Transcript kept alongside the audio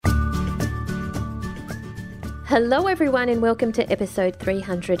Hello everyone and welcome to episode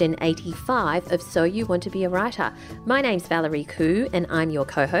 385 of So You Want to Be a Writer. My name's Valerie Khoo and I'm your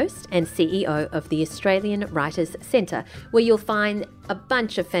co-host and CEO of the Australian Writers Centre, where you'll find a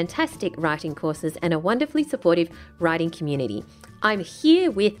bunch of fantastic writing courses and a wonderfully supportive writing community. I'm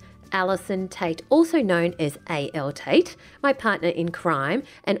here with Alison Tate, also known as A.L. Tate, my partner in crime,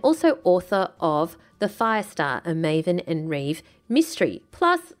 and also author of The Firestar, a Maven and Reeve mystery,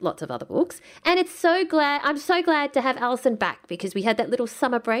 plus lots of other books. And I'm so glad to have Alison back because we had that little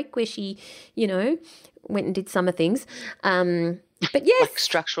summer break where she, went and did summer things. But yes. Like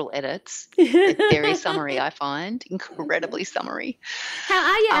structural edits. It's very summary, I find. Incredibly summary. How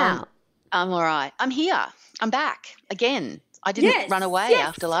are you, Al? I'm all right. I'm here. I'm back again. I didn't run away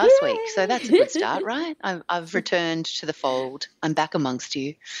after last week, so that's a good start, right? I've returned to the fold. I'm back amongst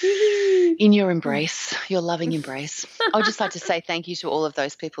you in your embrace, your loving embrace. I would just like to say thank you to all of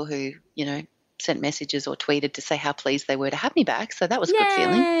those people who, sent messages or tweeted to say how pleased they were to have me back, so that was a good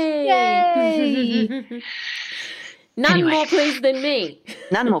feeling. Yay! None more pleased than me.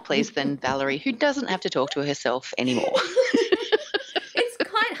 None more pleased than Valerie, who doesn't have to talk to herself anymore.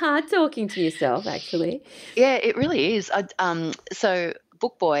 Hard talking to yourself, actually. Yeah, it really is. So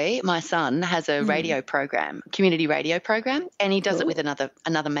Book Boy, my son, has a radio program, community radio program, and he does it with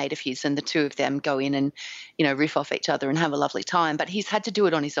another mate of his, and the two of them go in and, riff off each other and have a lovely time. But he's had to do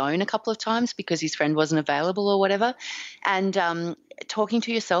it on his own a couple of times because his friend wasn't available or whatever. And talking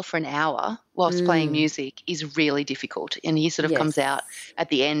to yourself for an hour whilst playing music is really difficult. And he sort of comes out at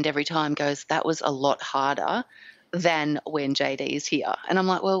the end every time, goes, that was a lot harder than when JD is here. And I'm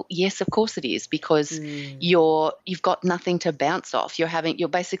like, well, yes, of course it is, because you've got nothing to bounce off. You're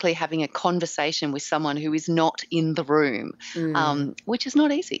basically having a conversation with someone who is not in the room, which is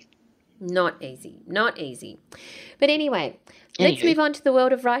not easy. Not easy. But anyway, let's move on to the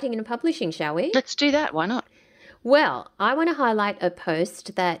world of writing and publishing, shall we? Let's do that. Why not? Well, I want to highlight a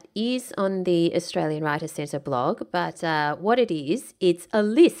post that is on the Australian Writers Centre blog, but what it is, it's a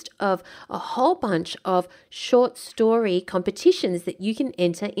list of a whole bunch of short story competitions that you can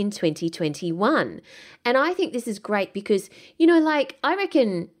enter in 2021. And I think this is great because, I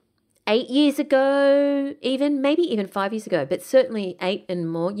reckon 8 years ago, maybe even 5 years ago, but certainly 8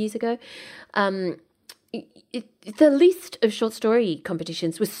 and more years ago, the list of short story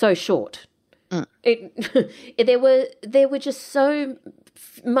competitions was so short. There were just so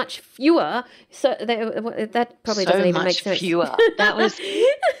much fewer. So that probably doesn't even make sense. Fewer. That was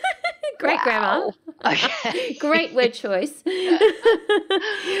great grammar. Okay. Great word choice.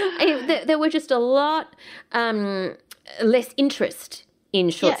 There were just a lot less interest in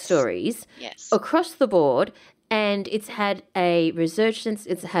short stories across the board. And it's had a resurgence,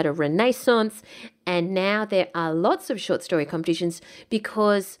 it's had a renaissance, and now there are lots of short story competitions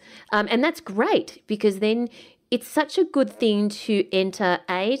because, and that's great because then it's such a good thing to enter,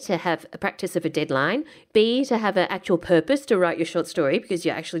 A, to have a practice of a deadline, B, to have an actual purpose to write your short story because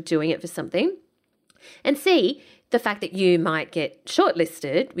you're actually doing it for something, and C, the fact that you might get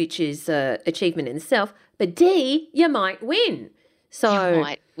shortlisted, which is an achievement in itself, but D, you might win. So you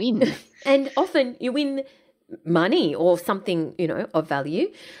might win. And often you win money or something, of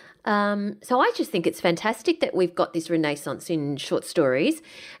value. So I just think it's fantastic that we've got this renaissance in short stories,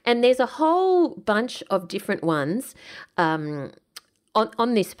 and there's a whole bunch of different ones on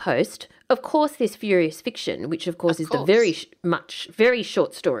this post. Of course, there's Furious Fiction, which of course is the very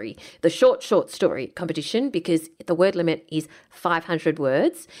short story, the short story competition, because the word limit is 500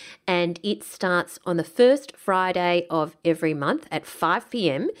 words, and it starts on the first Friday of every month at 5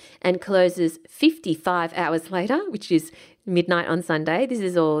 p.m. and closes 55 hours later, which is midnight on Sunday. This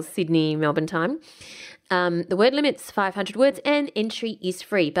is all Sydney, Melbourne time. The word limit's 500 words and entry is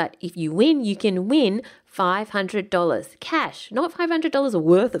free. But if you win, you can win $500 cash, not $500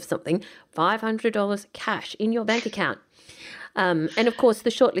 worth of something, $500 cash in your bank account. And of course, the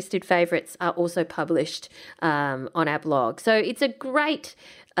shortlisted favourites are also published on our blog. So it's a great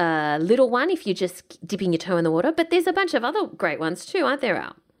little one if you're just dipping your toe in the water. But there's a bunch of other great ones too, aren't there,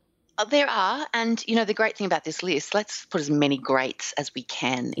 Al? There are, and the great thing about this list, let's put as many greats as we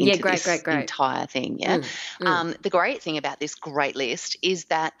can into this entire thing. Yeah, the great thing about this great list is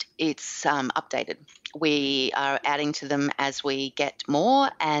that it's updated. We are adding to them as we get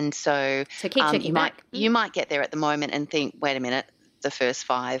more, and so keep checking back. You might get there at the moment and think, wait a minute, the first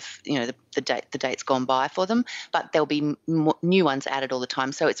 5, the date's gone by for them, but there'll be new ones added all the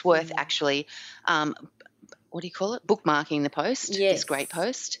time. So it's worth actually. What do you call it? Bookmarking the post, this great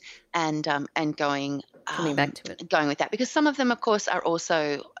post, and going coming back to it. going with that, because some of them, of course, are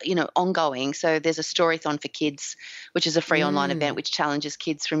also, ongoing. So there's a Storython for Kids, which is a free online event which challenges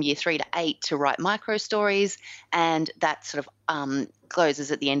kids from year 3 to 8 to write micro stories, and that sort of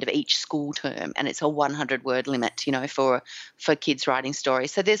closes at the end of each school term, and it's a 100-word limit, for kids writing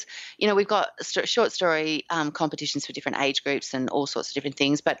stories. So there's, we've got short story competitions for different age groups and all sorts of different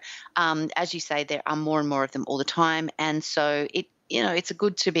things. But as you say, there are more and more of them all the time, and so it's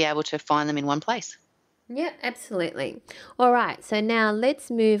good to be able to find them in one place. Yeah, absolutely. All right, so now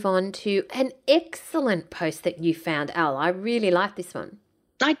let's move on to an excellent post that you found, Al. I really like this one.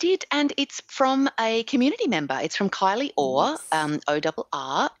 I did, and it's from a community member. It's from Kylie Orr,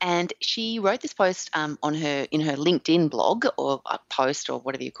 ORR, and she wrote this post in her LinkedIn blog or a post or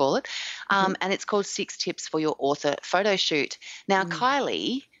whatever you call it, and it's called 6 Tips for Your Author Photo Shoot. Now,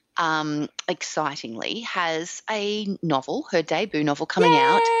 Kylie, excitingly, has a novel, her debut novel, coming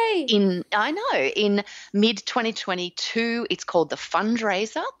out in mid 2022. It's called The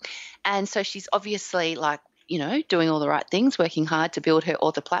Fundraiser, and so she's obviously doing all the right things, working hard to build her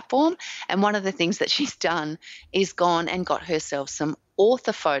author platform. And one of the things that she's done is gone and got herself some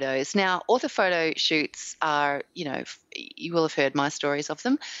author photos. Now, author photo shoots are, you will have heard my stories of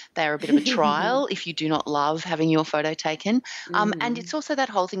them. They're a bit of a trial if you do not love having your photo taken. And it's also that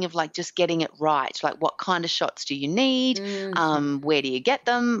whole thing of just getting it right. Like, what kind of shots do you need? Where do you get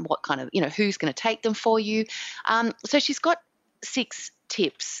them? What kind of, who's going to take them for you? So she's got 6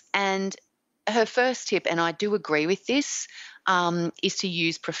 tips, and her first tip, and I do agree with this, is to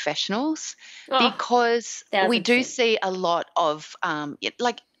use professionals, because we do see a lot of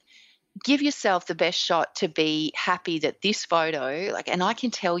give yourself the best shot to be happy that this photo, and I can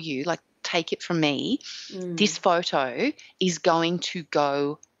tell you, take it from me, this photo is going to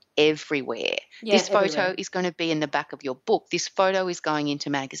go everywhere. This photo is going to be in the back of your book. This photo is going into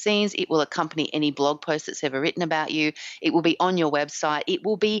magazines. It will accompany any blog post that's ever written about you. It will be on your website. It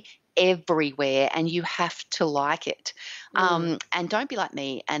will be everywhere, and you have to like it. And don't be like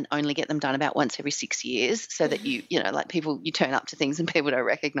me and only get them done about once every 6 years, so that you turn up to things and people don't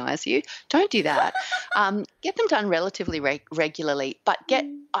recognize you. Don't do that. Get them done relatively regularly, but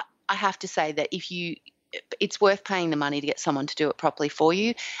I have to say that it's worth paying the money to get someone to do it properly for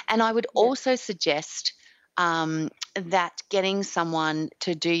you. And I would also suggest that getting someone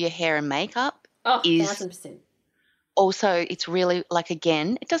to do your hair and makeup is 1,000%. Also, it's really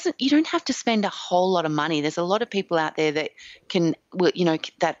you don't have to spend a whole lot of money. There's a lot of people out there that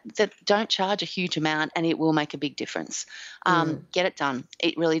that don't charge a huge amount, and it will make a big difference. Get it done.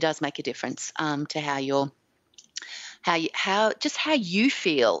 It really does make a difference to how you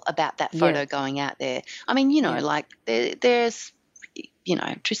feel about that photo going out there. I mean, there's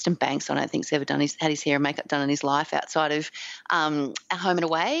Tristan Banks, I don't think, has ever had his hair and makeup done in his life outside of Home and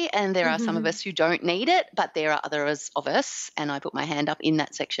Away, and there are some of us who don't need it, but there are others of us, and I put my hand up in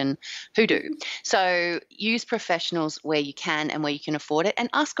that section, who do. So use professionals where you can and where you can afford it, and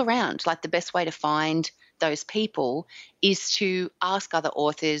ask around. The best way to find those people is to ask other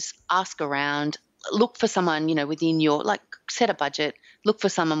authors, ask around, look for someone, within your, set a budget, look for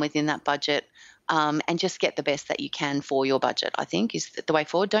someone within that budget, and just get the best that you can for your budget, I think, is the way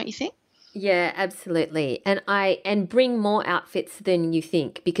forward, don't you think? Yeah, absolutely. And bring more outfits than you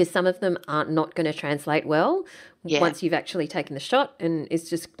think, because some of them are not going to translate well once you've actually taken the shot, and it's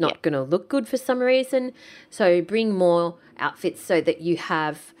just not going to look good for some reason. So bring more outfits so that you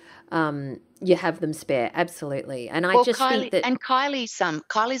have them spare. Absolutely. And I think that... And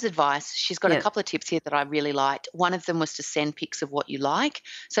Kylie's advice, she's got a couple of tips here that I really liked. One of them was to send pics of what you like.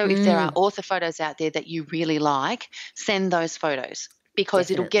 So if there are author photos out there that you really like, send those photos,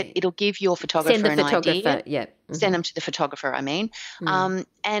 because it'll give your photographer an idea. Send them to the photographer, I mean. And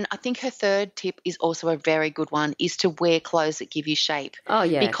I think her third tip is also a very good one, is to wear clothes that give you shape. Oh,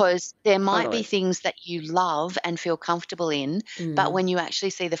 yeah. Because there might be things that you love and feel comfortable in, but when you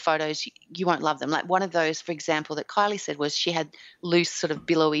actually see the photos, you won't love them. Like one of those, for example, that Kylie said was she had loose sort of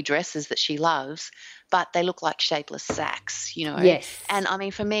billowy dresses that she loves, but they look like shapeless sacks, Yes. And I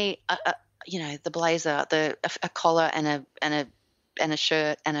mean, for me, the blazer, a collar and a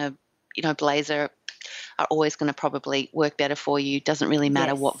shirt and a blazer are always going to probably work better for you. Doesn't really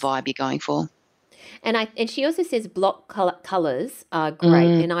matter what vibe you're going for. And she also says block colours are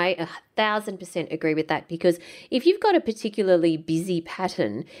great, and I 1,000% agree with that, because if you've got a particularly busy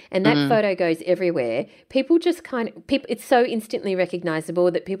pattern and that photo goes everywhere, people just it's so instantly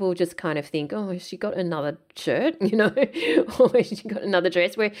recognisable that people just kind of think, oh, has she got another shirt, or has she got another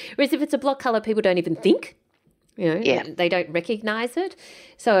dress? Whereas if it's a block colour, people don't even think. They don't recognise it.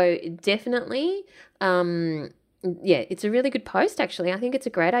 So definitely, it's a really good post, actually. I think it's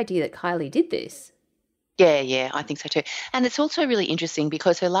a great idea that Kylie did this. Yeah, I think so too. And it's also really interesting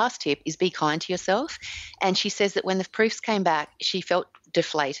because her last tip is be kind to yourself. And she says that when the proofs came back, she felt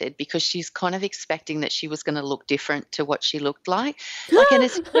deflated because she's kind of expecting that she was going to look different to what she looked like. Like, and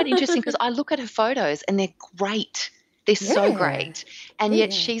it's quite interesting because I look at her photos and they're great. They're so Yeah. great. And Yeah,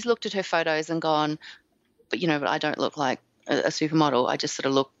 yet yeah. she's looked at her photos and gone, but I don't look like a supermodel. I just sort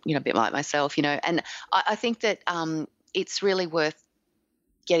of look, a bit like myself. And I think that it's really worth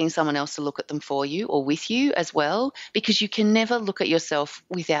getting someone else to look at them for you or with you as well, because you can never look at yourself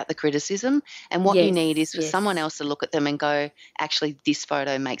without the criticism. And what you need Yes, is for someone yes. else to look at them and go, actually, this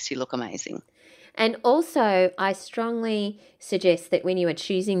photo makes you look amazing. And also, I strongly suggest that when you are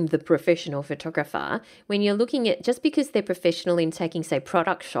choosing the professional photographer, when you're looking at just because they're professional in taking, say,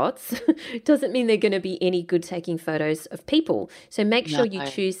 product shots, doesn't mean they're going to be any good taking photos of people. So make No. sure you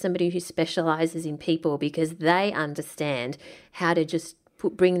choose somebody who specializes in people because they understand how to just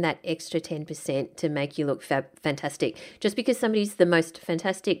bring that extra 10% to make you look fantastic. Just because somebody's the most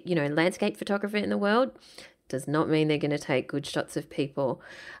fantastic, landscape photographer in the world does not mean they're going to take good shots of people.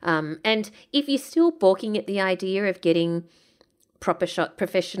 And if you're still balking at the idea of getting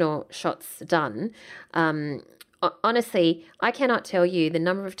professional shots done, honestly, I cannot tell you the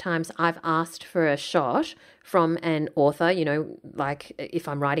number of times I've asked for a shot from an author, like if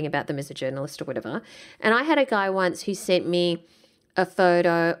I'm writing about them as a journalist or whatever. And I had a guy once who sent me a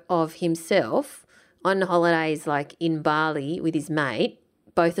photo of himself on holidays, like in Bali with his mate,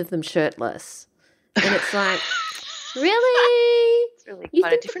 both of them shirtless. And it's like, really? It's really You quite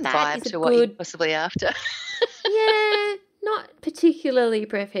a think different that vibe is a to what you're good, possibly after. yeah, not particularly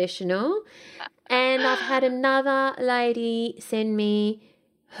professional. And I've had another lady send me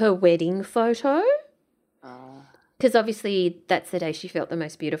her wedding photo Oh, because obviously that's the day she felt the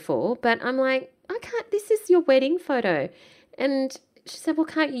most beautiful. But I'm like, I can't, this is your wedding photo. And she said, well,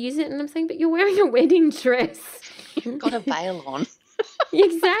 can't you use it? And I'm saying, but you're wearing a wedding dress. you've got a veil on.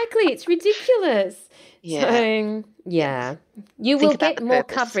 Exactly. It's ridiculous. Yeah. So, yeah, you Think will about get the more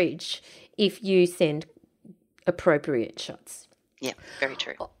purpose. coverage if you send appropriate shots. Yeah, very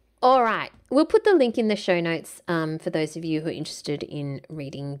true. All right. We'll put the link in the show notes for those of you who are interested in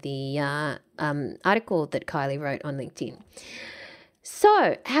reading the article that Kylie wrote on LinkedIn.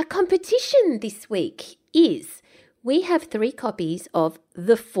 So, our competition this week is we have 3 copies of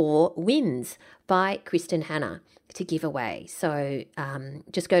The 4 Winds by Kristen Hanna to give away. So,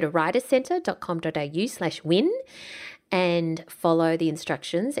 just go to writercentre.com.au/win and follow the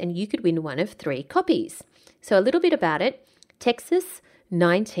instructions, and you could win one of 3 copies. So, a little bit about it. Texas,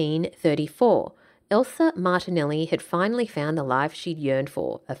 1934. Elsa Martinelli had finally found the life she'd yearned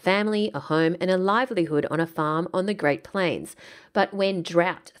for, a family, a home, and a livelihood on a farm on the Great Plains. But when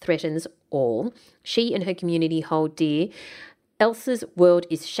drought threatens all she and her community hold dear, Elsa's world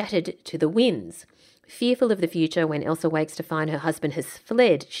is shattered to the winds. Fearful of the future, when Elsa wakes to find her husband has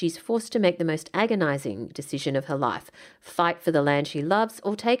fled, she's forced to make the most agonizing decision of her life: fight for the land she loves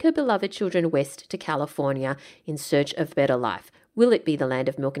or take her beloved children west to California in search of better life. Will it be the land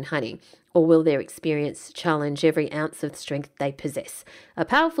of milk and honey, or will their experience challenge every ounce of strength they possess? A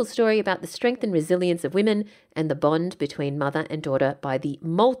powerful story about the strength and resilience of women and the bond between mother and daughter by the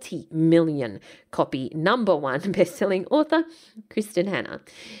multi-million copy #1 best-selling author, Kristen Hanna.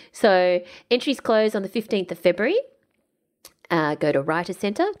 So entries close on the 15th of February. Go to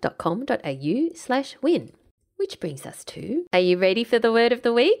writercentre.com.au/win. Which brings us to, are you ready for the word of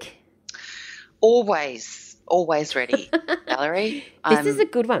the week? Always ready, Valerie. This is a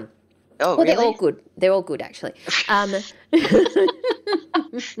good one. Oh, Well, really? they're all good. They're all good, actually. Not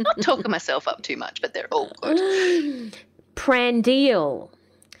talking myself up too much, but they're all good. Prandial.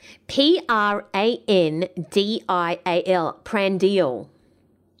 Prandial. Prandial.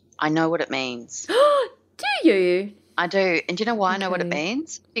 I know what it means. Do you? I do. And do you know why I know what it Okay.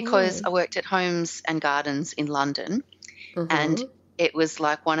 means? Because I worked at Homes and Gardens in London, and it was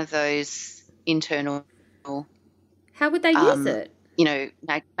like one of those internal, How would they use it?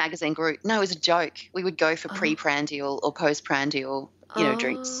 magazine group. No, it was a joke. We would go for pre-prandial or post-prandial,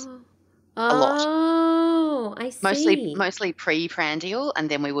 drinks. A lot. Oh, I see. Mostly pre-prandial, and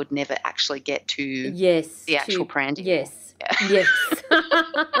then we would never actually get to Yes. the actual prandial. Yes. Yes.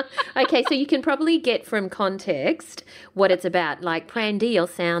 Okay, so you can probably get from context what it's about. Like prandial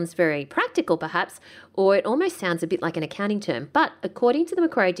sounds very practical, perhaps, or it almost sounds a bit like an accounting term. But according to the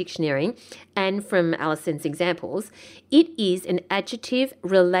Macquarie Dictionary and from Alison's examples, it is an adjective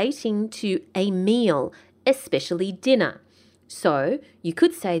relating to a meal, especially dinner. So you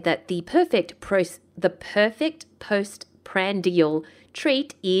could say that the perfect post-prandial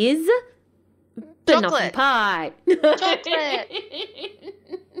treat is Banoffee pie. Chocolate.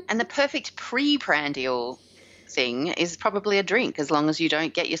 And the perfect pre-prandial thing is probably a drink, as long as you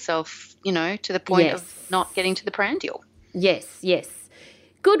don't get yourself, to the point of not getting to the prandial. Yes.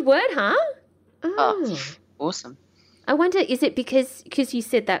 Good word, huh? Oh, awesome. I wonder, is it because you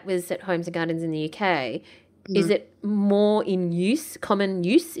said that was at Homes and Gardens in the UK, is it more common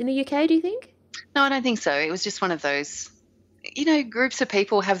use in the UK, do you think? No, I don't think so. It was just one of those, groups of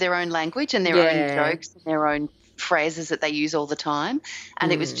people have their own language and their own jokes and their own phrases that they use all the time.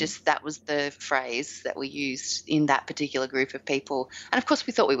 And it was just, that was the phrase that we used in that particular group of people. And of course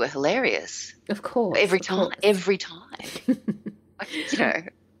we thought we were hilarious. Of course. Every time.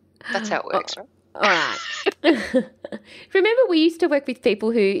 That's how it works, right? All right. Remember we used to work with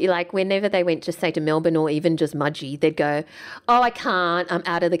people who, like, whenever they went to, say, to Melbourne or even just Mudgee, they'd go, "Oh, I can't, I'm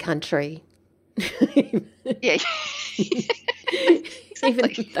out of the country." Yeah. Exactly.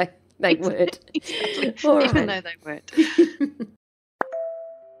 Even though they weren't. Exactly. All Even right. though they weren't.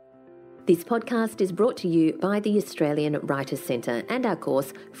 This podcast is brought to you by the Australian Writers Centre and our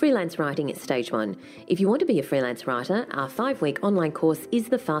course, Freelance Writing at Stage 1. If you want to be a freelance writer, our 5-week online course is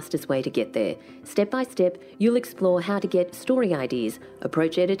the fastest way to get there. Step by step, you'll explore how to get story ideas,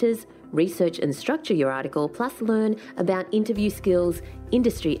 approach editors, research and structure your article, plus learn about interview skills,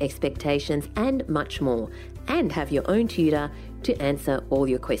 industry expectations, and much more, and have your own tutor to answer all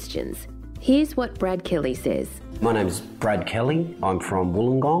your questions. Here's what Brad Kelly says. My name is Brad Kelly. I'm from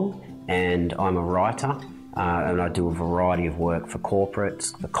Wollongong and I'm a writer and I do a variety of work for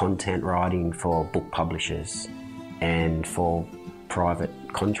corporates, for content writing, for book publishers and for private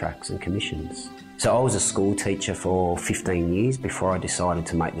contracts and commissions. So I was a school teacher for 15 years before I decided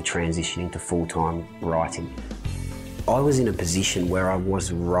to make the transition into full-time writing. I was in a position where I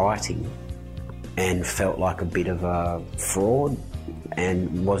was writing and felt like a bit of a fraud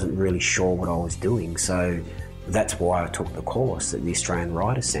and wasn't really sure what I was doing. So that's why I took the course at the Australian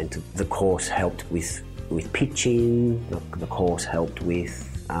Writers Centre. The course helped with pitching, the course helped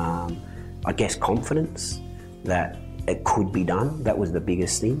with, confidence that it could be done. That was the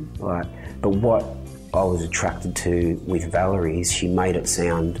biggest thing. But what I was attracted to with Valerie is she made it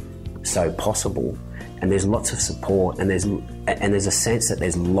sound so possible. And there's lots of support, and there's a sense that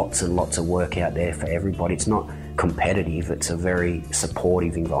there's lots and lots of work out there for everybody. It's not competitive, it's a very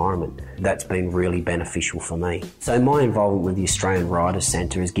supportive environment. That's been really beneficial for me. So my involvement with the Australian Writers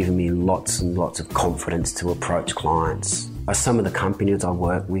Centre has given me lots and lots of confidence to approach clients. Some of the companies I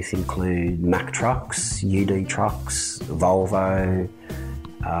work with include Mack Trucks, UD Trucks, Volvo,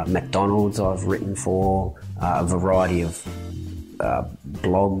 McDonald's I've written for, a variety of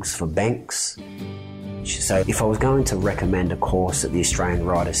blogs for banks. So if I was going to recommend a course at the Australian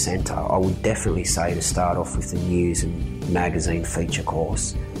Writers Centre, I would definitely say to start off with the news and magazine feature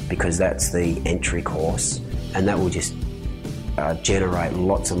course, because that's the entry course and that will just generate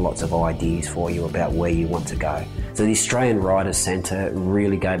lots and lots of ideas for you about where you want to go. So the Australian Writers Centre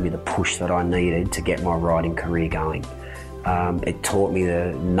really gave me the push that I needed to get my writing career going. It taught me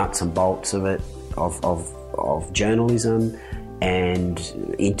the nuts and bolts of it, of journalism,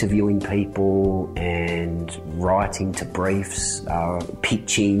 and interviewing people and writing to briefs,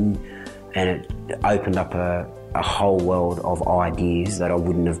 pitching, and it opened up a whole world of ideas that I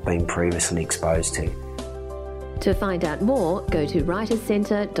wouldn't have been previously exposed to. To find out more, go to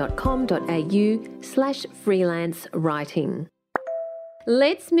writerscentre.com.au/freelance writing.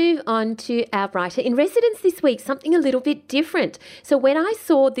 Let's move on to our writer in residence this week, something a little bit different. So when I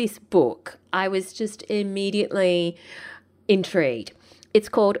saw this book, I was just immediately intrigued. It's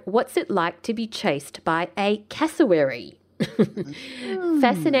called What's It Like to Be Chased by a Cassowary?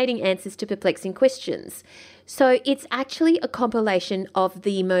 Fascinating answers to perplexing questions. So it's actually a compilation of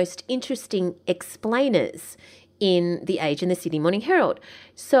the most interesting explainers in The Age and the Sydney Morning Herald.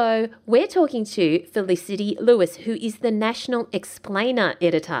 So we're talking to Felicity Lewis, who is the National Explainer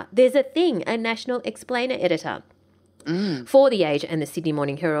Editor. There's a thing, a National Explainer Editor. For The Age and the Sydney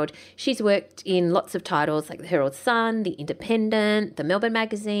Morning Herald. She's worked in lots of titles like the Herald Sun, the Independent, the Melbourne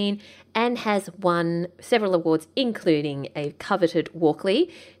Magazine, and has won several awards, including a coveted Walkley.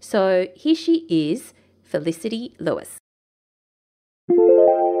 So here she is, Felicity Lewis.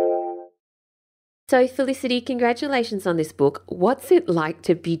 So Felicity, congratulations on this book. What's it like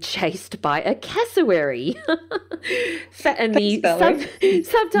to be chased by a cassowary? And the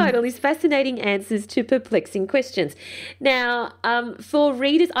subtitle is Fascinating Answers to Perplexing Questions. Now, for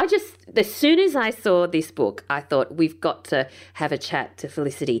readers, as soon as I saw this book, I thought we've got to have a chat to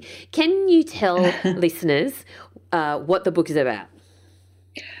Felicity. Can you tell listeners what the book is about?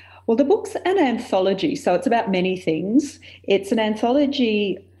 Well, the book's an anthology, so it's about many things. It's an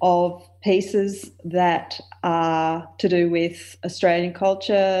anthology of pieces that are to do with Australian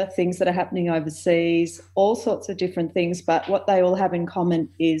culture, things that are happening overseas, all sorts of different things. But what they all have in common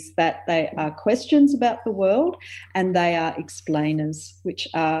is that they are questions about the world and they are explainers, which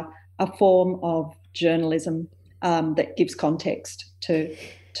are a form of journalism that gives context to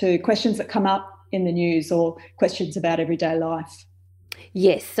questions that come up in the news or questions about everyday life.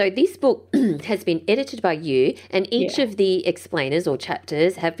 Yes, so this book has been edited by you, and each of the explainers or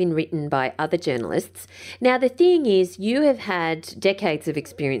chapters have been written by other journalists. Now, the thing is, you have had decades of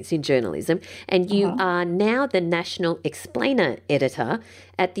experience in journalism, and you are now the National Explainer Editor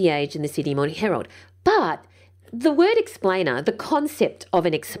at The Age and the Sydney Morning Herald. But the word explainer, the concept of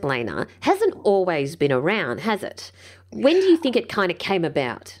an explainer, hasn't always been around, has it? When do you think it kind of came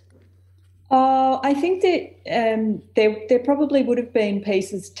about? Oh, I think that there probably would have been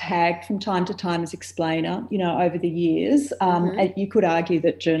pieces tagged from time to time as explainer, over the years. And you could argue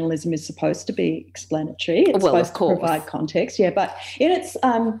that journalism is supposed to be explanatory. It's supposed to provide context. Yeah, but in its,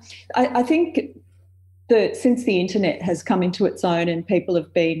 I think that since the internet has come into its own and people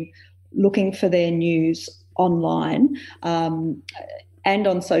have been looking for their news online, and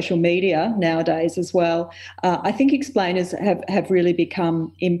on social media nowadays as well, I think explainers have really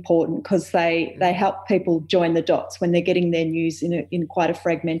become important because they help people join the dots when they're getting their news in quite a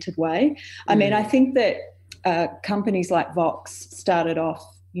fragmented way. I mean, I think that companies like Vox started off,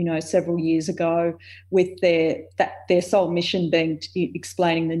 several years ago with their sole mission being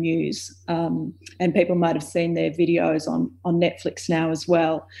explaining the news, and people might have seen their videos on Netflix now as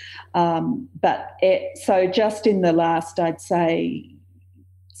well. So just in the last, I'd say,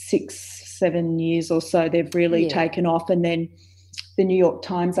 6-7 years or so, they've really taken off, and then the New York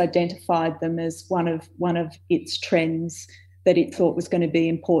Times identified them as one of its trends that it thought was going to be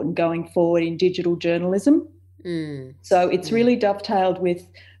important going forward in digital journalism. So it's really dovetailed with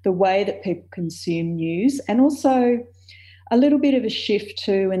the way that people consume news, and also a little bit of a shift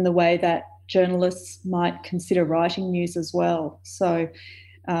too in the way that journalists might consider writing news as well. So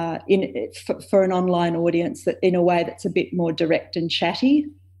for an online audience, that in a way that's a bit more direct and chatty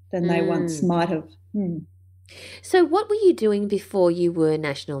than they once might have. So what were you doing before you were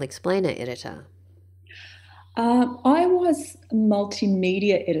National Explainer Editor? I was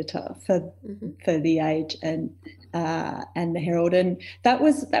multimedia editor for The Age and the Herald, and that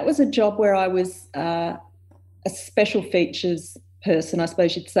was a job where I was a special features person, I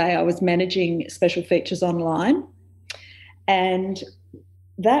suppose you'd say. I was managing special features online, and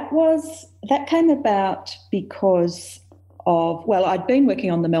that came about because of, I'd been working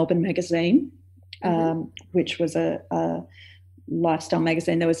on the Melbourne magazine, which was a lifestyle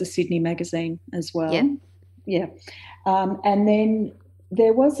magazine. There was a Sydney magazine as well. Yeah. And then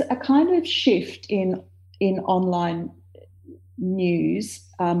there was a kind of shift in online news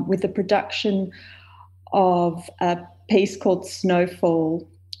with the production of a piece called Snowfall,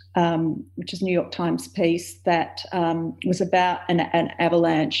 which is a New York Times piece that was about an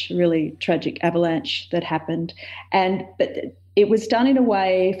avalanche, a really tragic avalanche that happened. But it was done in a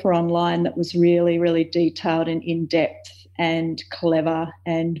way for online that was really, really detailed and in-depth and clever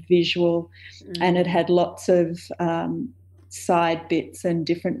and visual, and it had lots of side bits and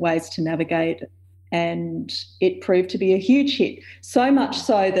different ways to navigate, and it proved to be a huge hit, so much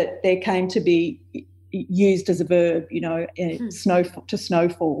so that there came to be used as a verb,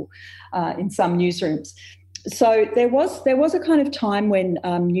 snowfall in some newsrooms. So there was a kind of time when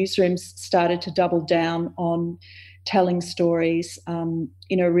newsrooms started to double down on telling stories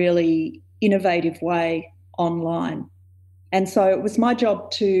in a really innovative way online. And so it was my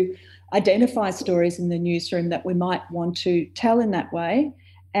job to identify stories in the newsroom that we might want to tell in that way,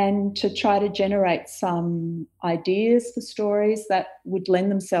 and to try to generate some ideas for stories that would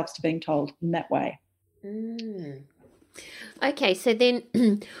lend themselves to being told in that way. Okay, so then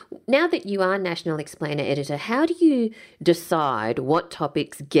now that you are National Explainer Editor, how do you decide what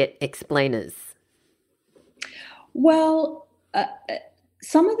topics get explainers? Well,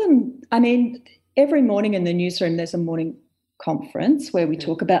 some of them, I mean, every morning in the newsroom there's a morning conference where we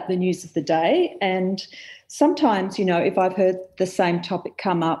talk about the news of the day, and sometimes, if I've heard the same topic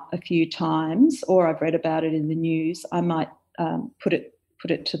come up a few times or I've read about it in the news, I might put it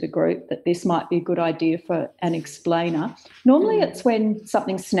to the group that this might be a good idea for an explainer. Normally it's when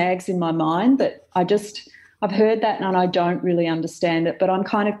something snags in my mind that I've heard that and I don't really understand it, but I'm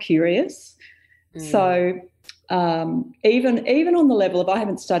kind of curious. So even on the level of, I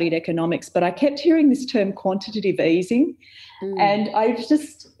haven't studied economics, but I kept hearing this term quantitative easing, and I was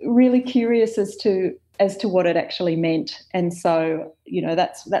just really curious as to as to what it actually meant. And so,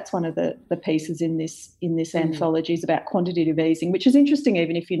 that's one of the pieces in this anthology is about quantitative easing, which is interesting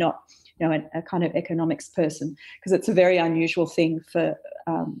even if you're not, a kind of economics person, because it's a very unusual thing for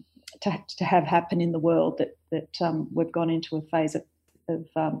to have happen in the world that we've gone into a phase of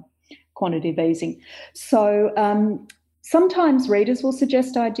quantitative easing. So sometimes readers will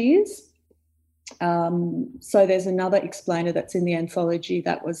suggest ideas. So there's another explainer that's in the anthology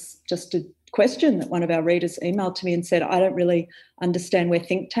that was just a question that one of our readers emailed to me and said, I don't really understand where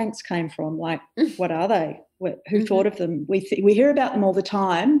think tanks came from. Like, what are they? Who thought of them? We hear about them all the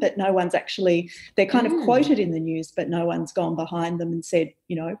time, but no one's actually, they're kind of quoted in the news, but no one's gone behind them and said,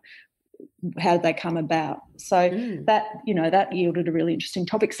 how did they come about? So that yielded a really interesting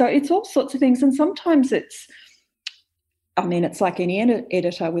topic. So it's all sorts of things. And sometimes it's like any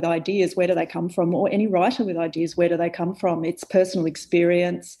editor with ideas, where do they come from? Or any writer with ideas, where do they come from? It's personal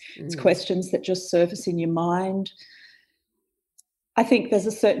experience. It's questions that just surface in your mind. I think there's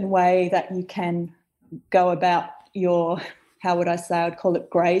a certain way that you can go about your, how would I say, I'd call it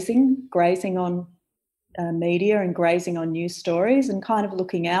grazing on media and grazing on news stories and kind of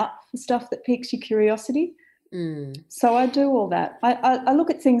looking out for stuff that piques your curiosity. So I do all that. I look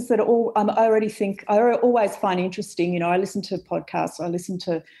at things that are all I always find interesting. I listen to podcasts, I listen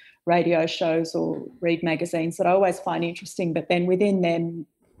to radio shows or read magazines that I always find interesting, but then within them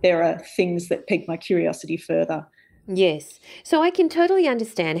there are things that pique my curiosity further. Yes. So I can totally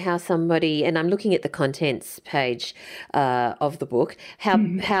understand how somebody, and I'm looking at the contents page of the book, how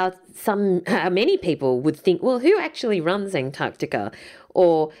many people would think, well, who actually runs Antarctica?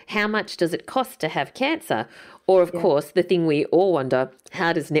 Or how much does it cost to have cancer? Or, of course, the thing we all wonder,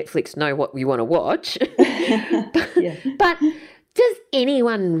 how does Netflix know what we want to watch? But does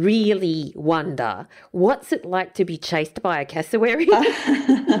anyone really wonder what's it like to be chased by a cassowary?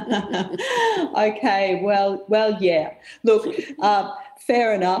 Okay, well, yeah. Look,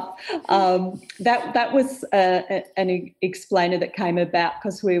 fair enough. That was an explainer that came about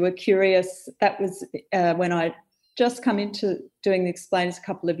because we were curious. That was when I just come into doing the explainers a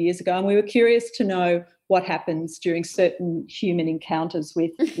couple of years ago, and we were curious to know what happens during certain human encounters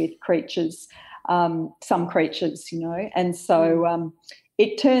with creatures. Some creatures, and so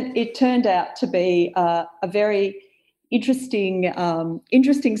it turned out to be a very interesting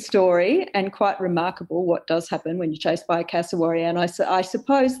story and quite remarkable what does happen when you're chased by a cassowary. And I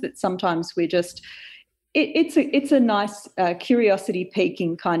suppose that sometimes we're just it's a nice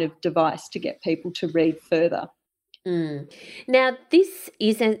curiosity-piquing kind of device to get people to read further. Now, this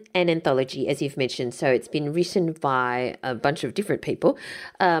is an anthology, as you've mentioned, so it's been written by a bunch of different people.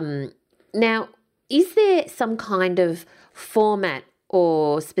 Now, is there some kind of format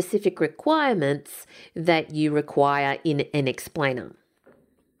or specific requirements that you require in an explainer?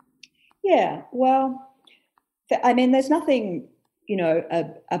 Yeah, well, there's nothing,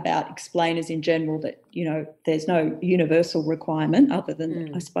 about explainers in general that, there's no universal requirement other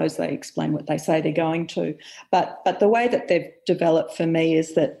than I suppose they explain what they say they're going to. But the way that they've developed for me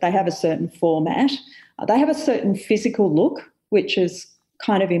is that they have a certain format. They have a certain physical look, which is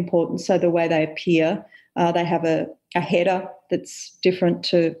kind of important. So the way they appear, they have a header that's different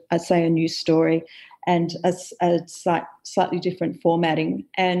to, I'd say, a news story, and a slightly different formatting.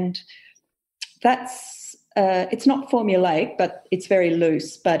 And that's it's not formulaic, but it's very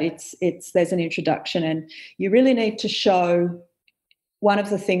loose. But there's an introduction, and you really need to show. One of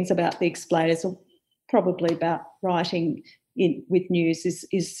the things about the explainers, or probably about writing with news,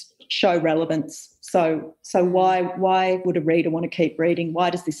 is show relevance. So why would a reader want to keep reading? Why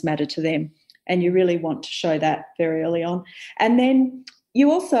does this matter to them? And you really want to show that very early on. And then you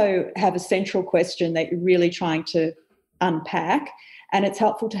also have a central question that you're really trying to unpack, and it's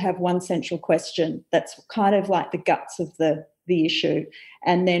helpful to have one central question that's kind of like the guts of the issue.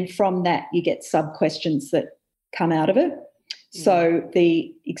 And then from that you get sub-questions that come out of it. So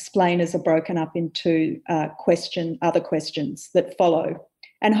the explainers are broken up into other questions that follow.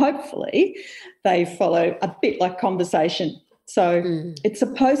 And hopefully they follow a bit like conversation. So it's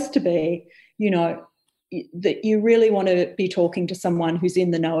supposed to be, that you really want to be talking to someone who's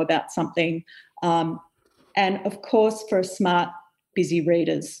in the know about something. And, of course, for smart, busy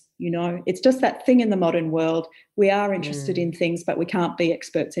readers, it's just that thing in the modern world. We are interested in things, but we can't be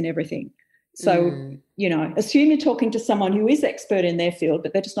experts in everything. So, assume you're talking to someone who is expert in their field,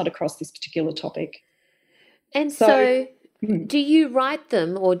 but they're just not across this particular topic. And so do you write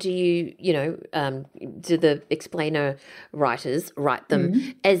them, or do you, do the explainer writers write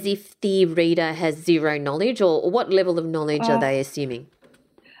them as if the reader has zero knowledge, or what level of knowledge are they assuming?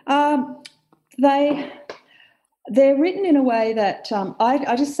 They're written in a way that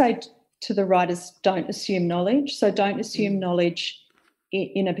I just say to the writers, don't assume knowledge. So don't assume knowledge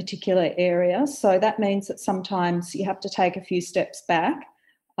in a particular area. So that means that sometimes you have to take a few steps back.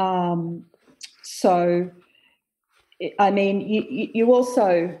 So, I mean, you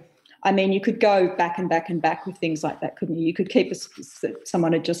also, I mean, you could go back and back and back with things like that, couldn't you? You could keep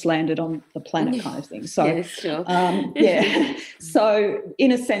someone had just landed on the planet kind of thing. So, yes, sure. Yeah. So,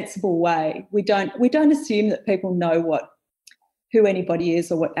 in a sensible way, we don't assume that people know who anybody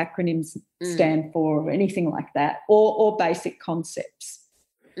is or what acronyms stand for or anything like that, or basic concepts.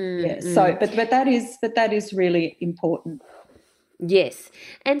 Yeah. So, but that is really important. Yes.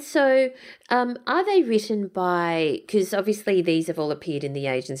 And so are they written by, because obviously these have all appeared in the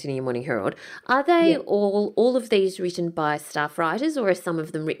Age and Sydney Morning Herald, are they all of these written by staff writers, or are some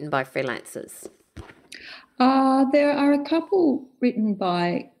of them written by freelancers? There are a couple written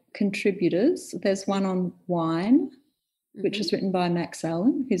by contributors. There's one on wine, which is written by Max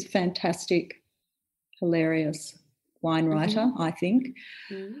Allen, who's a fantastic, hilarious wine writer, I think.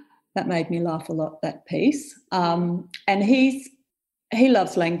 That made me laugh a lot, that piece. And he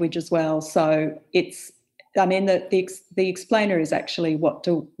loves language as well. So it's, I mean, the explainer is actually what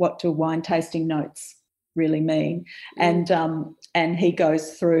do wine tasting notes really mean, and he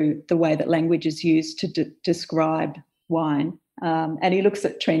goes through the way that language is used to describe wine, and he looks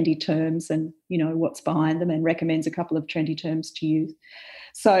at trendy terms and what's behind them, and recommends a couple of trendy terms to use.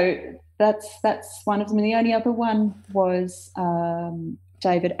 So that's one of them. And the only other one was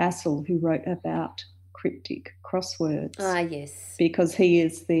David Assel, who wrote about cryptic crosswords. Yes. Because he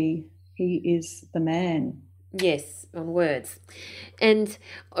is the man. Yes, on words. And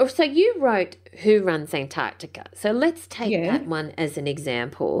so you wrote Who Runs Antarctica. So let's take that one as an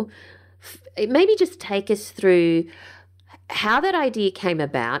example. Maybe just take us through how that idea came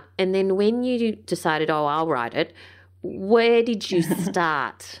about, and then when you decided, I'll write it, where did you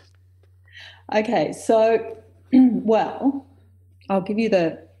start? Okay, so, well, I'll give you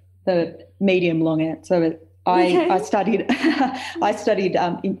the medium long answer. I studied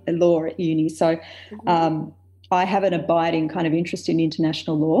in law at uni, so I have an abiding kind of interest in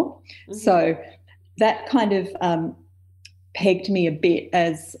international law. So that kind of pegged me a bit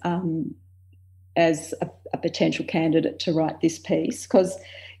as a potential candidate to write this piece, because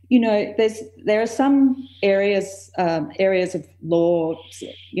there are some areas of law,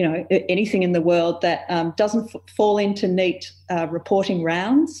 anything in the world that doesn't fall into neat reporting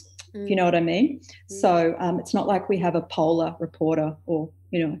rounds, if you know what I mean. So it's not like we have a polar reporter or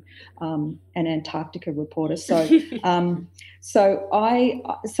an Antarctica reporter. So so I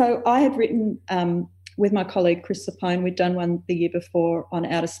had written with my colleague Chris Sapone, we'd done one the year before on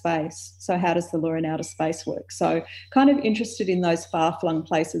outer space. So how does the law in outer space work? So kind of interested in those far-flung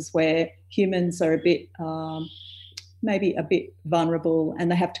places where humans are a bit, maybe a bit vulnerable, and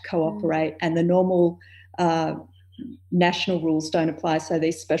they have to cooperate, and the normal national rules don't apply. So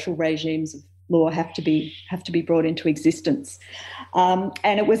these special regimes of law have to be brought into existence. And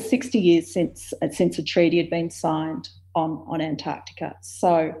it was 60 years since a treaty had been signed on Antarctica.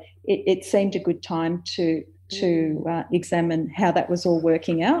 So it seemed a good time to examine how that was all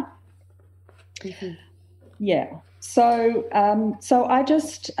working out. Yeah. So I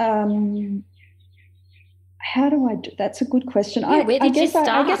just how do I do? That's a good question. Where did you start?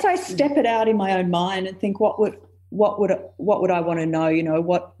 I guess I step it out in my own mind and think what would I want to know?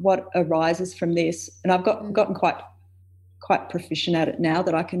 What arises from this? And I've gotten quite proficient at it now,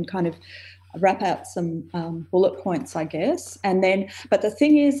 that I can kind of wrap out some bullet points, I guess. And then, but the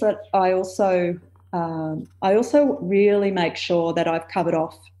thing is that I also really make sure that I've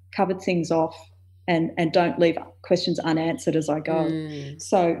covered things off and don't leave questions unanswered as I go.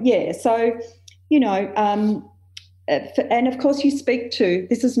 So yeah, so and of course you speak to,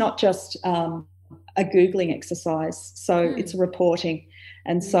 this is not just a Googling exercise, so it's reporting.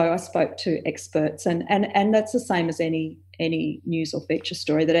 And so I spoke to experts, and that's the same as any news or feature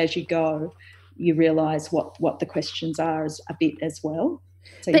story, that as you go, you realise what the questions are a bit as well.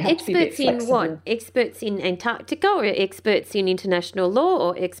 So but experts in what? Experts in Antarctica, or experts in international law,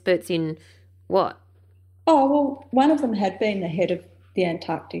 or experts in what? Oh, well, one of them had been the head of the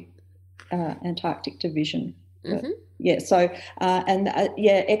Antarctic division. Yeah, so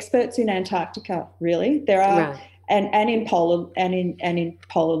experts in Antarctica, really. There are. Right. And in polar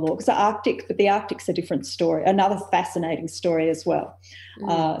law, because the Arctic's a different story, another fascinating story as well,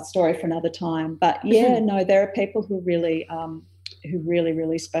 story for another time. But yeah, no, there are people who really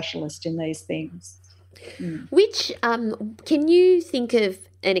specialist in these things. Which can you think of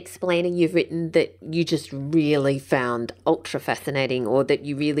an explainer you've written that you just really found ultra fascinating, or that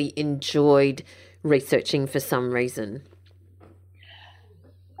you really enjoyed researching for some reason?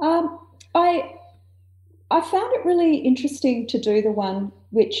 I found it really interesting to do the one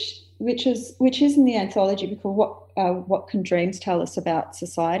which is in the anthology, because what can dreams tell us about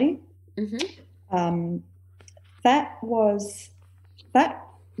society? Mm-hmm. That was about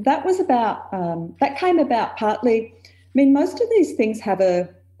that came about partly. I mean, most of these things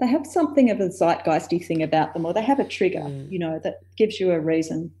they have something of a zeitgeisty thing about them, or they have a trigger, that gives you a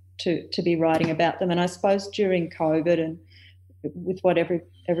reason to be writing about them. And I suppose during COVID and with what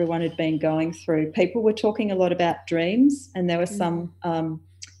everyone had been going through, people were talking a lot about dreams, and there were some,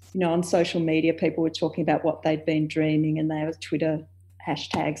 on social media, people were talking about what they'd been dreaming, and there was Twitter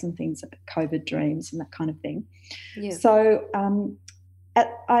hashtags and things about COVID dreams and that kind of thing. Yeah. So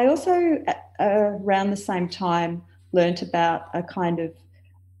I also, around the same time, learnt about a kind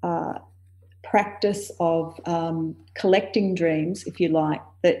of practice of collecting dreams, if you like,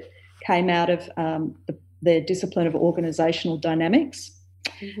 that came out of the discipline of organisational dynamics,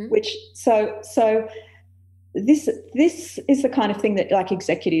 which so this is the kind of thing that like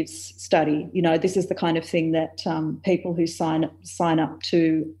executives study. This is the kind of thing that people who sign up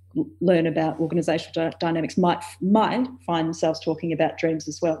to learn about organisational dynamics might find themselves talking about dreams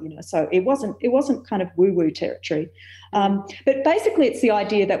as well. So it wasn't kind of woo-woo territory, but basically it's the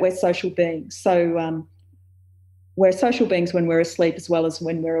idea that we're social beings. So we're social beings when we're asleep as well as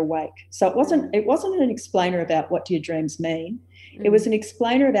when we're awake. So it wasn't an explainer about what do your dreams mean. It was an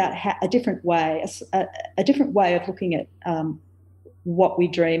explainer about a different way of looking at what we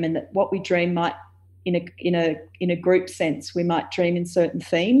dream, and that what we dream might, in a group sense, we might dream in certain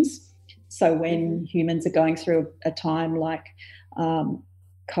themes. So when humans are going through a time like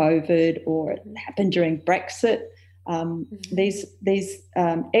COVID, or it happened during Brexit, these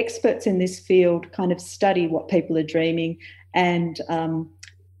experts in this field kind of study what people are dreaming, and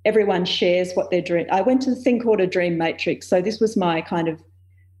everyone shares what they're dreaming. I went to a thing called a dream matrix. So this was my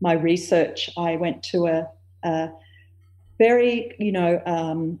research. I went to a very,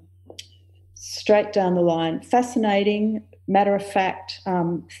 straight down the line, fascinating, matter-of-fact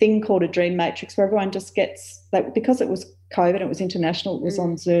thing called a dream matrix, where everyone just gets, because it was COVID, it was international, it was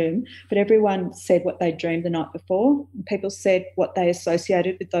on Zoom, but everyone said what they dreamed the night before. And people said what they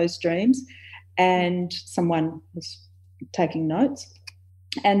associated with those dreams, and someone was taking notes.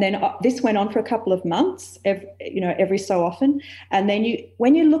 And then this went on for a couple of months, every so often. And then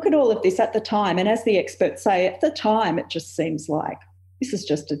when you look at all of this at the time, and as the experts say, at the time, it just seems like this is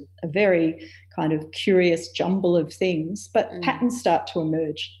just a very kind of curious jumble of things, but patterns start to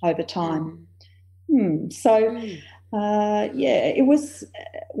emerge over time. So, it was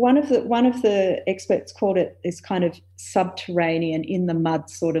one of the experts called it this kind of subterranean, in the mud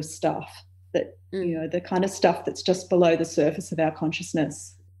sort of stuff, that, the kind of stuff that's just below the surface of our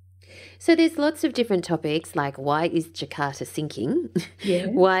consciousness. So there's lots of different topics, like why is Jakarta sinking? Yeah.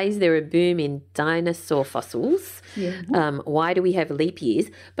 Why is there a boom in dinosaur fossils? Yeah. Why do we have leap years?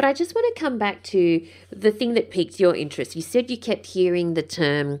 But I just want to come back to the thing that piqued your interest. You said you kept hearing the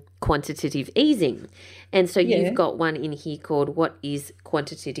term quantitative easing. And so you've got one in here called What is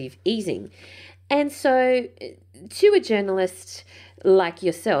Quantitative Easing? And so to a journalist like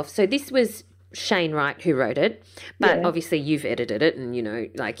yourself, so this was Shane Wright who wrote it, but obviously you've edited it, and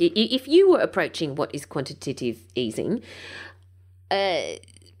if you were approaching what is quantitative easing, where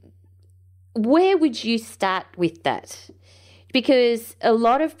would you start with that? Because a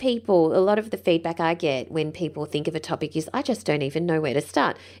lot of the feedback I get when people think of a topic is, I just don't even know where to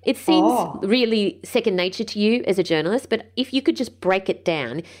start. It seems really second nature to you as a journalist, but if you could just break it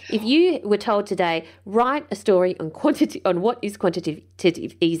down, if you were told today, write a story on what is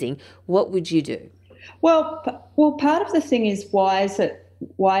quantitative easing, what would you do? Well, part of the thing is, why is it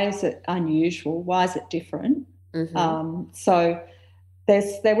unusual? Why is it different? So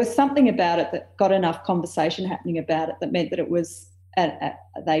there was something about it that got enough conversation happening about it that meant that it was,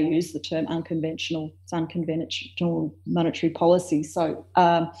 they use the term unconventional. It's unconventional monetary policy. So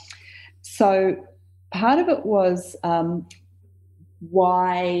part of it was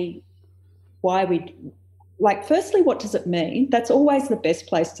why we, like, firstly, what does it mean? That's always the best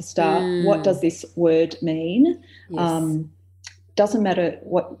place to start. What does this word mean? Yes. Doesn't matter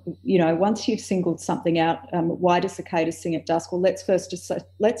what, once you've singled something out, why do cicadas sing at dusk? Well, let's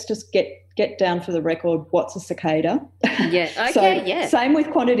just get down for the record, what's a cicada? Yeah, okay, Same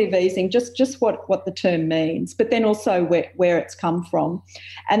with quantitative easing, just what the term means, but then also where it's come from,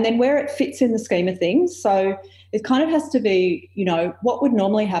 and then where it fits in the scheme of things. So it kind of has to be, what would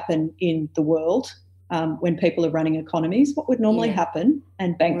normally happen in the world when people are running economies, what would normally happen,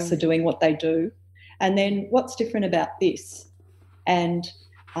 and banks are doing what they do, and then what's different about this? And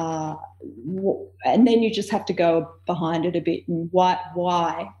and then you just have to go behind it a bit and why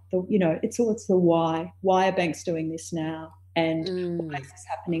it's the why are banks doing this now, and why is this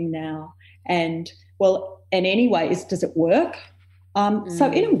happening now, and anyway, does it work?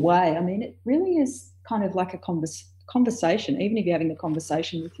 So in a way, I mean, it really is kind of like a conversation, even if you're having a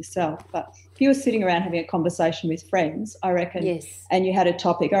conversation with yourself. But if you were sitting around having a conversation with friends, I reckon, yes, and you had a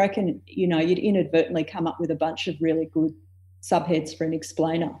topic, I reckon, you'd inadvertently come up with a bunch of really good subheads for an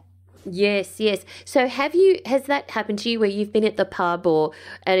explainer. Yes, yes. So has that happened to you where you've been at the pub or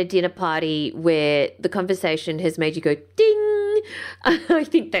at a dinner party where the conversation has made you go, ding, I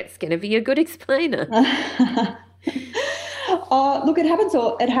think that's going to be a good explainer? Look,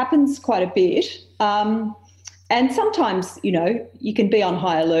 it happens quite a bit. And sometimes, you can be on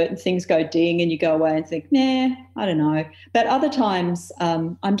high alert and things go ding and you go away and think, nah, I don't know. But other times,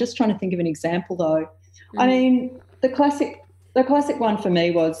 I'm just trying to think of an example though. I mean, the classic one for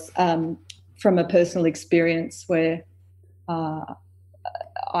me was from a personal experience where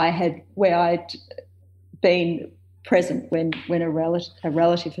I'd been present when a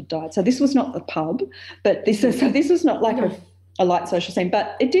relative had died. So this was not the pub, but this was not like a light social scene.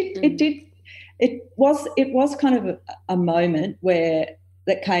 But it was kind of a moment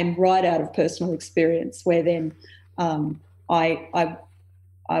that came right out of personal experience, where then I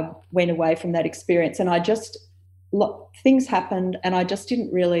went away from that experience, and things happened, and I just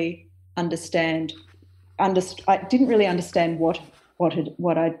didn't really understand. I didn't really understand what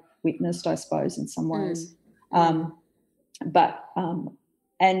I'd witnessed, I suppose, in some ways. And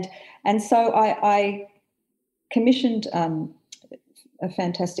so I commissioned a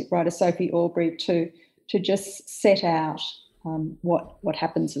fantastic writer, Sophie Aubrey, to just set out what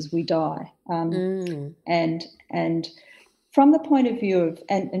happens as we die, and from the point of view of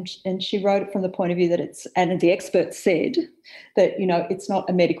and she wrote it from the point of view that and the experts said that it's not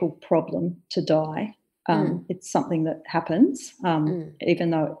a medical problem to die. It's something that happens,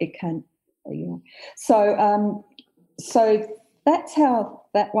 even though it can, So that's how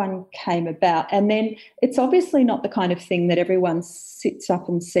that one came about. And then it's obviously not the kind of thing that everyone sits up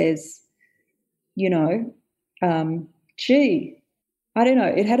and says, gee, I don't know.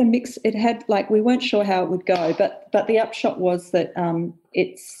 It had a mix. It had we weren't sure how it would go, but the upshot was that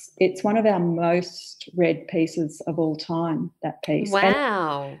it's one of our most read pieces of all time. That piece.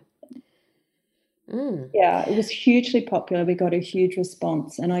 Wow. Yeah, it was hugely popular. We got a huge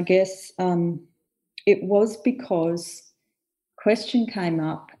response, and I guess it was because question came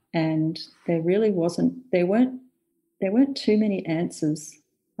up, and there weren't too many answers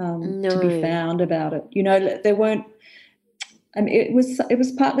to be found about it. There weren't. I mean, it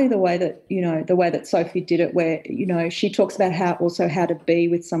was partly the way that Sophie did it, where she talks about how to be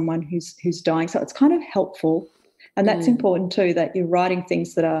with someone who's dying. So it's kind of helpful, and that's important too. That you're writing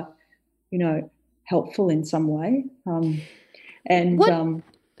things that are, helpful in some way.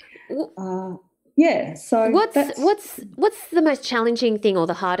 Yeah. So what's the most challenging thing or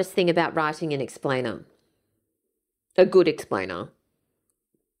the hardest thing about writing an explainer? A good explainer.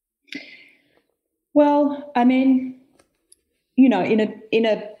 Well, I mean, in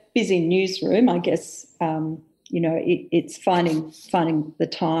a busy newsroom, I guess, it's finding the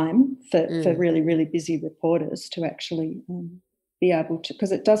time for really, really busy reporters to actually be able to,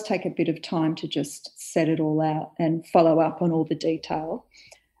 because it does take a bit of time to just set it all out and follow up on all the detail.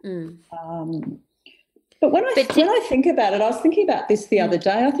 But when I think about it, I was thinking about this the other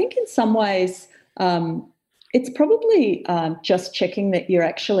day. I think in some ways it's probably just checking that you are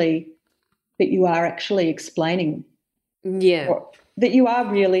actually explaining. Yeah. That you are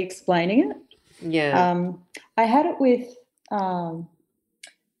really explaining it. Yeah. I had it with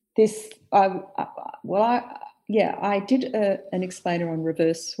this. I did an explainer on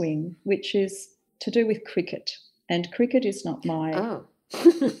reverse swing, which is to do with cricket, and cricket is not my. Oh.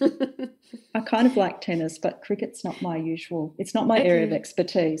 I kind of like tennis, but cricket's not my usual. It's not my area of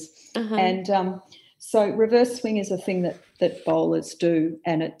expertise, and so reverse swing is a thing that bowlers do,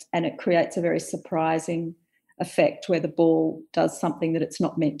 and it creates a very surprising effect where the ball does something that it's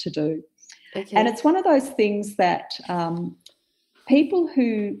not meant to do. Okay. And it's one of those things that people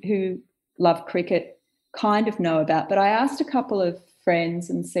who love cricket kind of know about. But I asked a couple of friends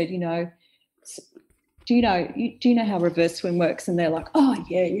and said, do you know how reverse swing works? And they're like, oh,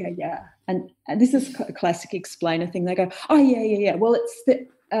 yeah. And this is a classic explainer thing. They go, oh, yeah. Well, it's the,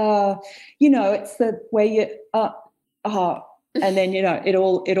 it's the where you, and then, it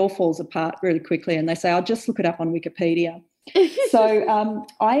all falls apart really quickly. And they say, I'll just look it up on Wikipedia. So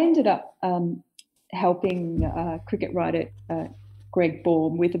I ended up helping cricket writer Greg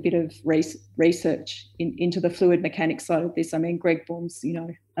Baum with a bit of research into the fluid mechanics side of this. I mean, Greg Baum's,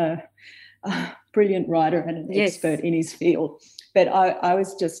 a brilliant writer and an expert in his field. But I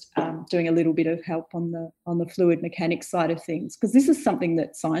was just doing a little bit of help on the fluid mechanics side of things, because this is something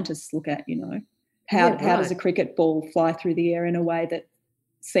that scientists look at, How does a cricket ball fly through the air in a way that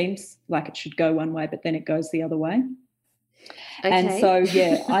seems like it should go one way, but then it goes the other way? Okay. And so,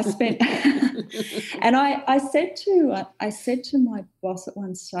 I spent and I said to my boss at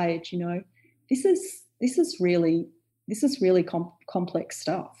one stage, this is really complex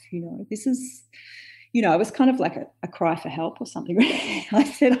stuff. This is, it was kind of like a cry for help or something. I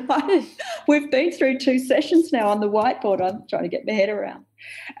said, we've been through 2 sessions now on the whiteboard. I'm trying to get my head around.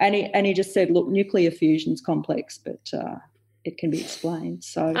 And he just said, look, nuclear fusion's complex, but it can be explained.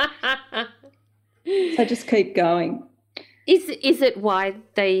 So just keep going. Is it why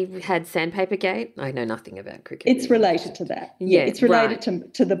they had Sandpaper Gate? I know nothing about cricket. It's related to that. Yeah, it's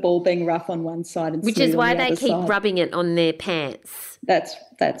related to the ball being rough on one side and which smooth is why on the they other keep side. Rubbing it on their pants. That's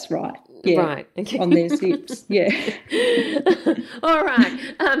right. Yeah. Right. Okay. On their zips. Yeah. All right.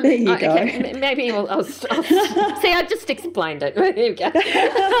 There you go. Okay. Maybe I'll see. I just explained it. There you go.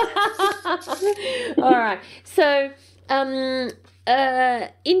 All right. So, in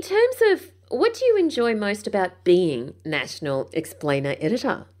terms of what do you enjoy most about being National Explainer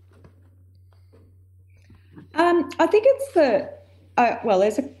Editor? I think it's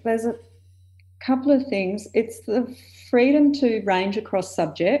there's a couple of things. It's the freedom to range across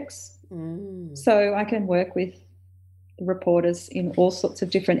subjects. So I can work with reporters in all sorts of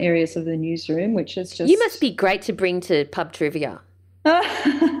different areas of the newsroom, which is just... You must be great to bring to pub trivia. I'm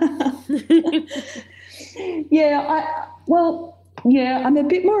a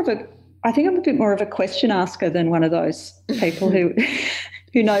bit more of a question asker than one of those people who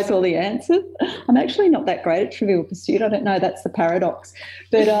knows all the answers. I'm actually not that great at Trivial Pursuit. I don't know, that's the paradox.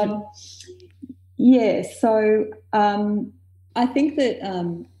 But, I think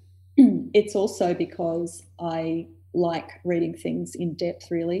that it's also because I like reading things in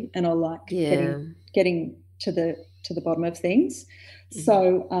depth, really, and I like getting to the bottom of things. Mm-hmm.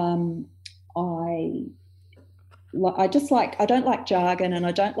 So I don't like jargon, and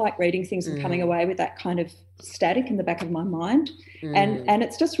I don't like reading things and coming away with that kind of static in the back of my mind. And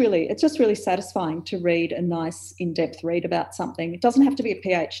it's just really satisfying to read a nice in-depth read about something. It doesn't have to be a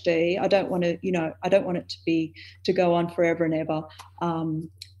PhD. I don't want it to go on forever and ever.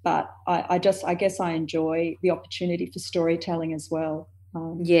 But I guess I enjoy the opportunity for storytelling as well.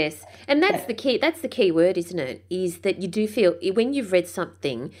 Yes, and that's the key. That's the key word, isn't it? Is that you do feel when you've read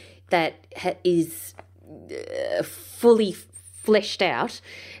something that is fully fleshed out,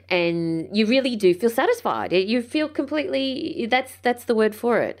 and you really do feel satisfied. You feel completely. That's the word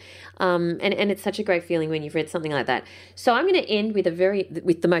for it. And it's such a great feeling when you've read something like that. So I'm going to end with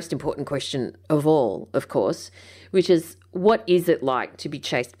with the most important question of all, of course, which is, what is it like to be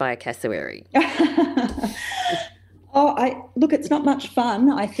chased by a cassowary? Look, it's not much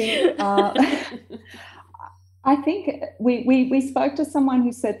fun. I think. I think we spoke to someone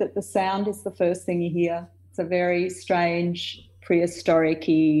who said that the sound is the first thing you hear. It's a very strange,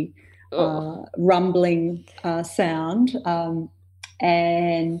 prehistoric-y, rumbling sound,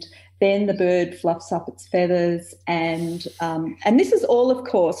 and then the bird fluffs up its feathers, and this is all, of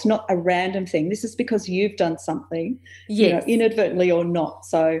course, not a random thing. This is because you've done something, inadvertently or not.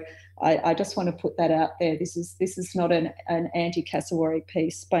 So I just want to put that out there. This is not an anti-cassowary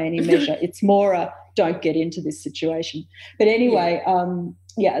piece by any measure. It's more a don't get into this situation. But anyway,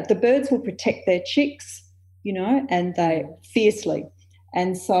 the birds will protect their chicks, and they fiercely.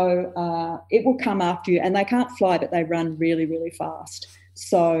 And so it will come after you, and they can't fly, but they run really, really fast.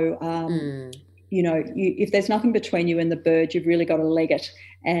 So, if there's nothing between you and the bird, you've really got to leg it.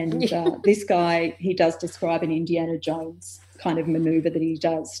 And this guy, he does describe an Indiana Jones kind of manoeuvre that he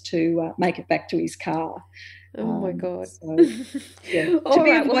does to make it back to his car. Oh, my God. So, to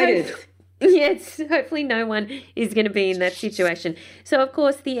be avoided. Yes, hopefully no one is going to be in that situation. So, of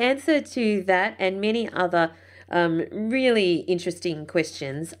course, the answer to that and many other really interesting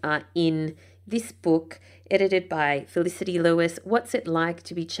questions are in this book, edited by Felicity Lewis, What's It Like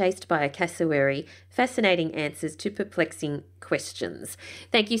to be Chased by a Cassowary? Fascinating Answers to Perplexing Questions.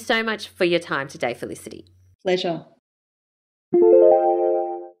 Thank you so much for your time today, Felicity. Pleasure.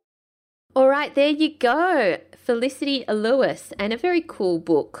 All right, there you go. Felicity Lewis, and a very cool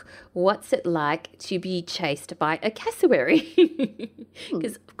book, What's It Like to be Chased by a Cassowary?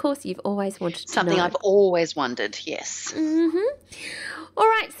 Because, of course, you've always wanted to know. Something I've always wondered, yes. Mm-hmm. All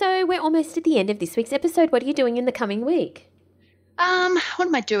right, so we're almost at the end of this week's episode. What are you doing in the coming week? What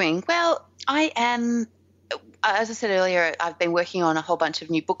am I doing? Well, I am as I said earlier, I've been working on a whole bunch of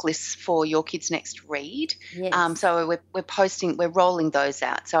new book lists for Your Kids Next Read. Yes. So we're rolling those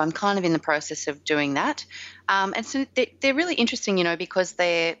out. So I'm kind of in the process of doing that. And so they're really interesting, because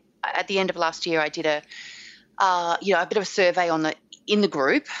at the end of last year, I did a bit of a survey in the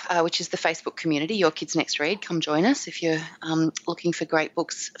group, which is the Facebook community, Your Kids Next Read. Come join us if you're looking for great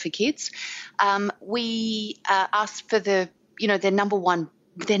books for kids. We asked for their number one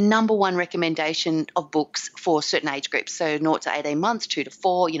recommendation of books for certain age groups. So 0 to 18 months, 2 to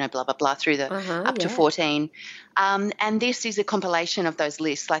 4, blah, blah, blah, through the up to 14. And this is a compilation of those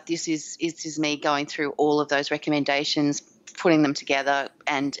lists. Like this is me going through all of those recommendations, putting them together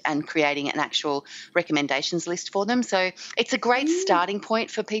and creating an actual recommendations list for them. So it's a great starting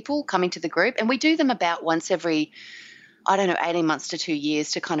point for people coming to the group. And we do them about once every 18 months to 2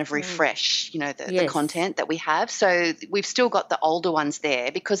 years to kind of refresh, the content that we have. So we've still got the older ones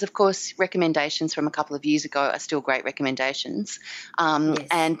there because, of course, recommendations from a couple of years ago are still great recommendations.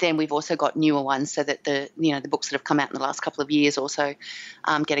 And then we've also got newer ones so that the books that have come out in the last couple of years also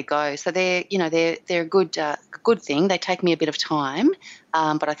get a go. So they're a good thing. They take me a bit of time,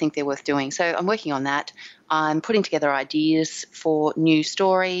 but I think they're worth doing. So I'm working on that. I'm putting together ideas for new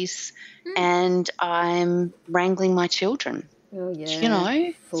stories. And I'm wrangling my children. Oh, yeah.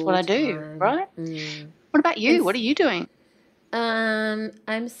 That's what I do, right? What about you? What are you doing?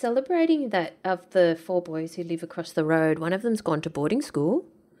 I'm celebrating that of the 4 boys who live across the road. One of them's gone to boarding school.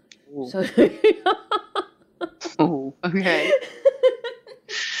 Ooh. So Oh, okay.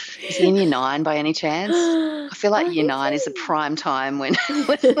 Is he in year 9 by any chance? I feel like year 9 is a prime time when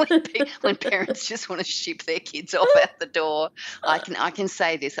parents just want to ship their kids off out the door. I can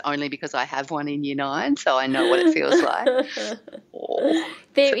say this only because I have one in year 9, so I know what it feels like.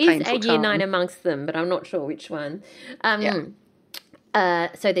 There is a year 9 amongst them, but I'm not sure which one.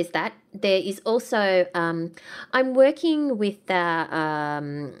 So there's that. There is also, I'm working with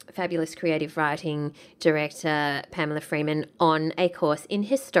the fabulous creative writing director, Pamela Freeman, on a course in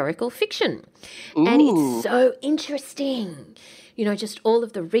historical fiction. Ooh. And it's so interesting. Just all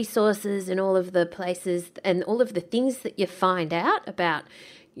of the resources and all of the places and all of the things that you find out about,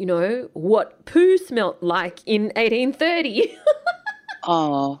 what poo smelt like in 1830.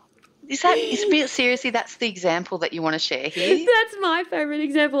 Oh. Seriously, that's the example that you want to share here? That's my favourite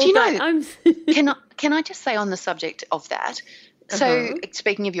example. Do you know, can I just say on the subject of that, so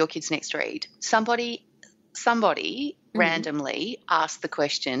speaking of Your Kids Next Read, somebody randomly asked the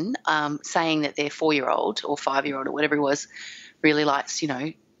question, saying that their 4-year-old or 5-year-old or whatever it was really likes,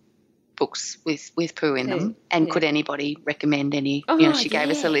 books with poo in them, and could anybody recommend any? She gave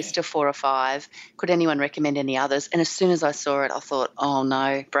us a list of 4 or 5. Could anyone recommend any others? And as soon as I saw it, I thought, oh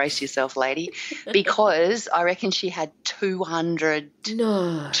no, brace yourself, lady, because I reckon she had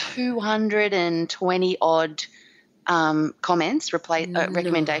 220 odd comments,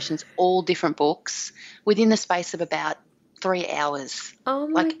 recommendations, all different books within the space of about 3 hours. Oh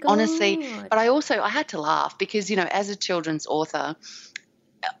my God. Honestly, but I had to laugh because as a children's author,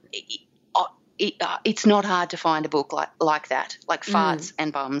 it's not hard to find a book like that. Like farts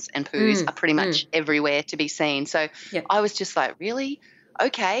and bums and poos are pretty much everywhere to be seen. So I was just like, really?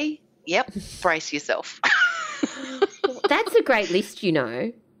 Okay, yep, brace yourself. That's a great list,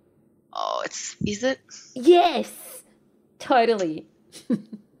 Oh, is it? Yes, totally.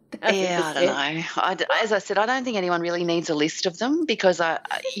 Yeah, I don't know. As I said, I don't think anyone really needs a list of them because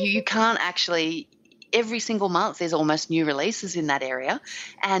you can't actually – every single month there's almost new releases in that area,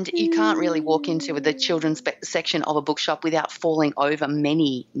 and you can't really walk into the children's section of a bookshop without falling over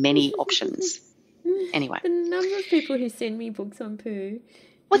many, many options. Anyway. The number of people who send me books on poo.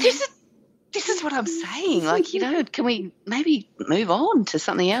 Well, this is what I'm saying. Like, can we maybe move on to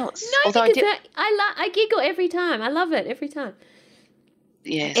something else? No, although because I giggle every time. I love it every time.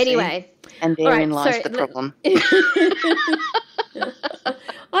 Yes. Anyway. And therein lies the problem.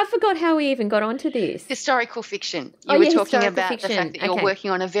 I forgot how we even got onto this. Historical fiction. You were talking about fiction. The fact that you're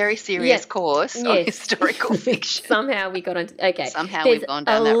working on a very serious course on historical fiction. Somehow we got onto okay. Somehow we've gone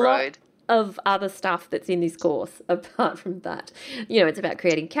down that road. Of other stuff that's in this course apart from that. It's about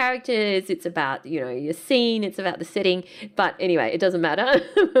creating characters, it's about, your scene, it's about the setting. But anyway, it doesn't matter.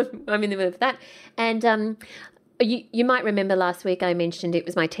 I'm in the middle of that. And you might remember last week I mentioned it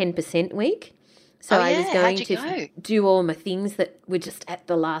was my 10% week. So I was going to do all my things that were just at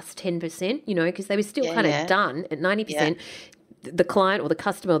the last 10%, because they were still kind of done at 90%. Yeah. The client or the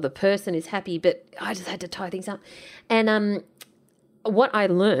customer or the person is happy, but I just had to tie things up. And what I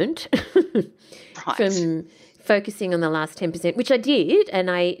learned from focusing on the last 10%, which I did,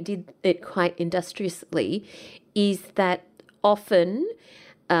 and I did it quite industriously, is that often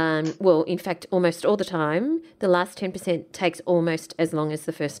well, in fact, almost all the time, the last 10% takes almost as long as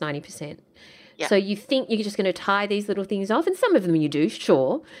the first 90%. Yeah. So you think you're just going to tie these little things off, and some of them you do,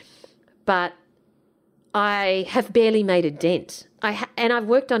 sure, but I have barely made a dent. And I've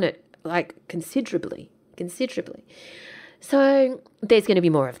worked on it like considerably. So there's going to be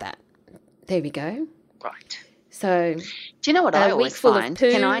more of that. There we go. Right. So do you know what I always find?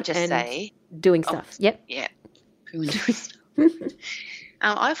 Can I just say? Doing stuff. Yep. Yeah. Poo and doing stuff.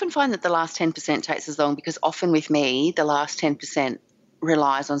 I often find that the last 10% takes as long because often with me, the last 10%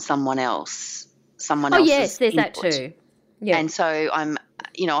 relies on someone else. Someone else's yes, there's input. that too. Yeah. And so I'm,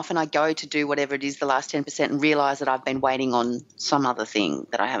 often I go to do whatever it is, the last 10%, and realise that I've been waiting on some other thing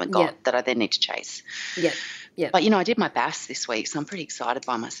that I haven't got that I then need to chase. Yeah. Yeah. But, I did my BAS this week, so I'm pretty excited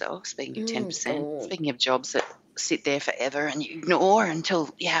by myself, speaking of 10%. Speaking of jobs that sit there forever and you ignore until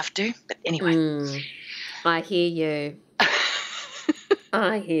you have to. But anyway. I hear you.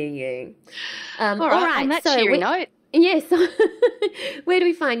 I hear you. All right. On that cheery note. Yes. Where do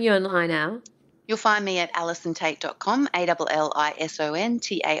we find you online, Al? You'll find me at AlisonTait.com,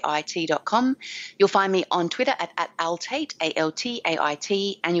 ALLISONTAIT.com. You'll find me on Twitter at Altait,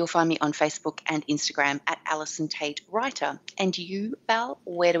 ALTAIT, and you'll find me on Facebook and Instagram at Alison Tait Writer. And you, Val,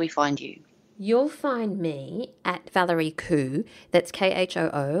 where do we find you? You'll find me at Valerie Khoo, that's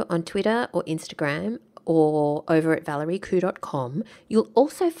KHOO, on Twitter or Instagram, or over at valeriekhoo.com. You'll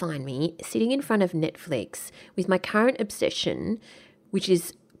also find me sitting in front of Netflix with my current obsession, which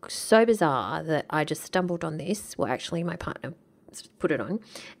is so bizarre that I just stumbled on this. Well, actually, my partner put it on,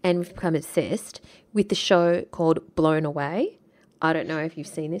 and we've become obsessed with the show called Blown Away. I don't know if you've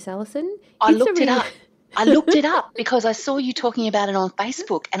seen this, Alison. I looked it up. I looked it up because I saw you talking about it on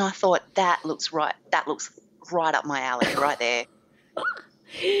Facebook, and I thought that looks right. That looks right up my alley, right there.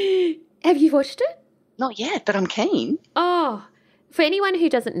 Have you watched it? Not yet, but I'm keen. Oh, for anyone who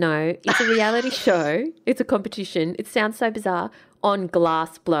doesn't know, it's a reality show. It's a competition. It sounds so bizarre, on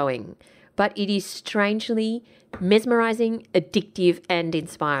glass blowing, but it is strangely mesmerising, addictive and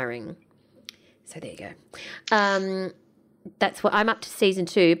inspiring. So there you go. That's what I'm up to, season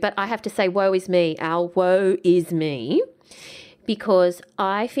 2, but I have to say, woe is me, Al, woe is me, because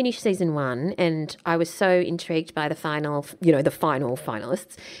I finished season 1 and I was so intrigued by the final, the final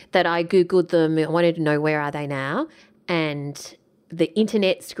finalists, that I Googled them. I wanted to know, where are they now? And the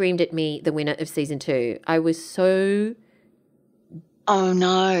internet screamed at me the winner of season 2. I was so... Oh,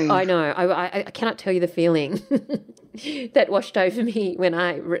 no. I know. I cannot tell you the feeling that washed over me when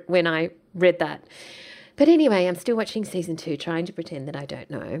I read that. But anyway, I'm still watching season 2, trying to pretend that I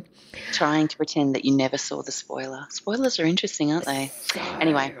don't know. Trying to pretend that you never saw the spoiler. Spoilers are interesting, aren't they? So,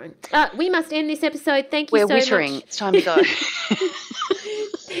 anyway. We must end this episode. Thank you so much. We're wittering. It's time to go.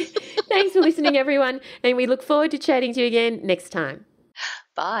 Thanks for listening, everyone. And we look forward to chatting to you again next time.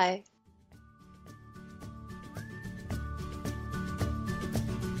 Bye.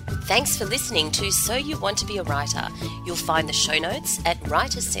 Thanks for listening to So You Want to Be a Writer. You'll find the show notes at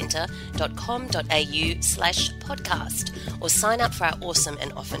writerscentre.com.au/podcast, or sign up for our awesome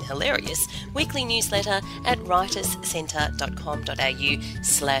and often hilarious weekly newsletter at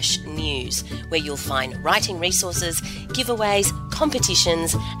writerscentre.com.au/news, where you'll find writing resources, giveaways,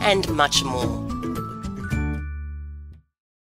 competitions, and much more.